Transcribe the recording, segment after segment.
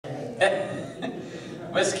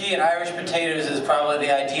Whiskey and Irish potatoes is probably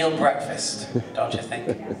the ideal breakfast, don't you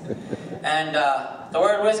think? And the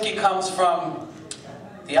word whiskey comes from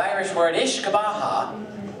the Irish word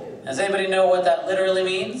ishkabaha. Does anybody know what that literally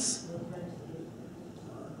means?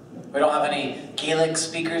 We don't have any Gaelic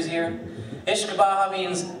speakers here. Ishkabaha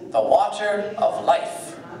means the water of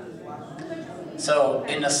life. So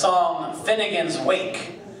in the song Finnegan's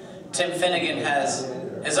Wake, Tim Finnegan has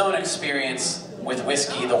his own experience with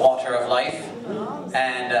whiskey, the water of life.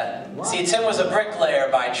 And see, Tim was a bricklayer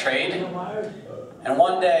by trade. And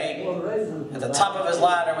one day, at the top of his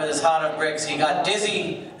ladder with his hod of bricks, he got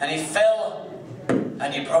dizzy and he fell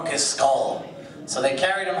and he broke his skull. So they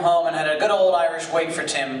carried him home and had a good old Irish wake for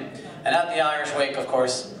Tim. And at the Irish wake, of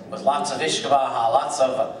course, was lots of ishkabaha, lots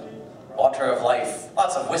of water of life,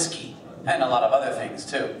 lots of whiskey, and a lot of other things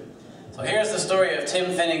too. So here's the story of Tim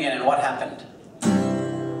Finnegan and what happened.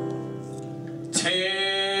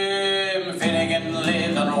 Tim Finnegan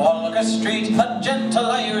lived on Walker Street, a gentle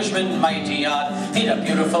Irishman, mighty odd. He'd a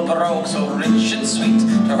beautiful brogue, so rich and sweet,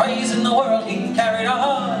 to rise in the world he carried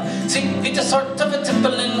on. See, he'd a sort of a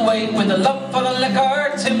tippling way, with a love for the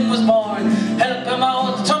liquor Tim was born. Help him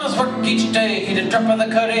out, on his work each day, he'd a drop of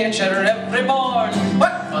the courageous every morn.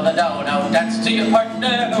 Work for the down, now dance to your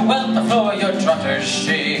partner, well the floor your trotters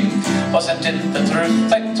shake. Wasn't it the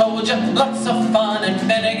truth I told you? Lots of fun in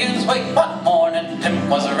Finnegan's Wake. One morning Tim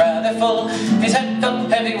was rather full, his head felt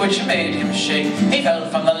heavy which made him shake. He fell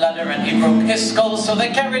from the ladder and he broke his skull, so they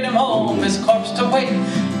carried him home, his corpse to wake.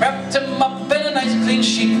 Wrapped him up in a nice clean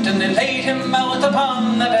sheet and they laid him out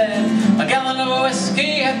upon the bed. A gallon of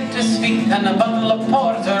whiskey at his feet and a bottle of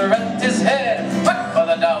porter at his head. Work for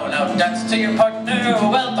the down, now dance to your partner,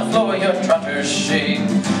 well the floor your trotters shake.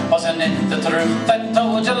 Wasn't it the truth I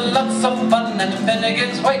told you? Lots of fun at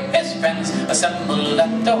Finnegan's Wake. His friends assembled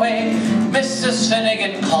at the way. Mrs.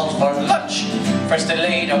 Finnegan called for lunch. First they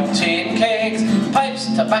laid out tea and cakes, pipes,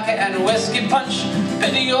 tobacco and whiskey punch.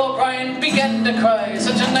 Biddy O'Brien began to cry,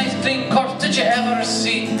 such a nice clean corpse did you ever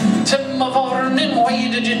see? Tim of Orrin, why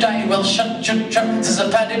did you die? Well shut your trap, says a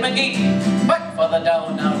Paddy McGee. Back for the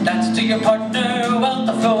down, now dance to your partner, well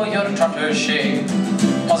the floor your trotters shake.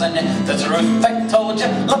 Wasn't it the truth I told you?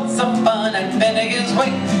 Lots of fun at Finnegan's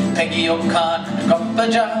Wake. Peggy O'Connor got the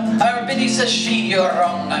job. Our Biddy says she, you're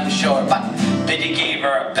wrong, I'm sure. But Biddy gave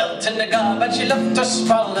her a belt in the gob and she left her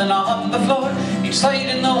sprawling on the floor. Each side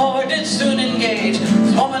in the war did soon engage,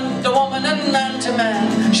 woman to woman and man to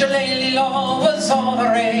man. Shillelagh law was all the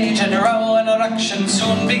rage and row and action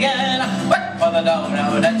soon began. Work for the down,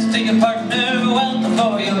 now dance to your partner, well the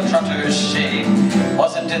floor your trotters shake.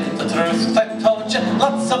 Wasn't it the truth I told you?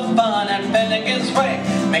 Lots of fun at Finnegan's Wake.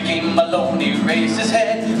 Mickey Maloney raised his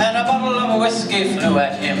head and a bottle of whiskey flew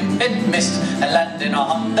at him. It missed and landed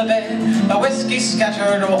on the bed. The whiskey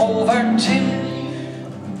scattered over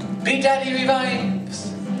Tim. Big Daddy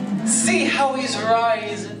revives. See how he's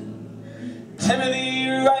rising. Timothy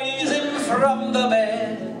rising from the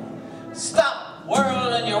bed. Stop!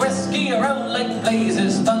 Whirling your whiskey around like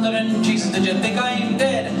blazes. Thunder and cheese, did you think I'm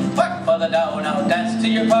dead? Work for the down, now dance to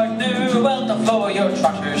your partner, well the floor your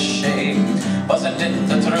trotters shake. Wasn't it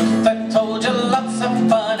the truth I told you? Lots of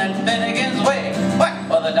fun at Finnegan's Wake. Work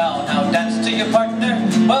for the down, now dance to your partner,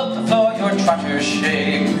 well the floor your trotters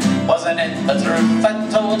shake. Wasn't it the truth I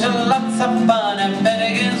told you? Lots of fun at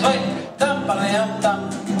Finnegan's Wake. Dum ba dum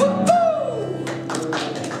dum.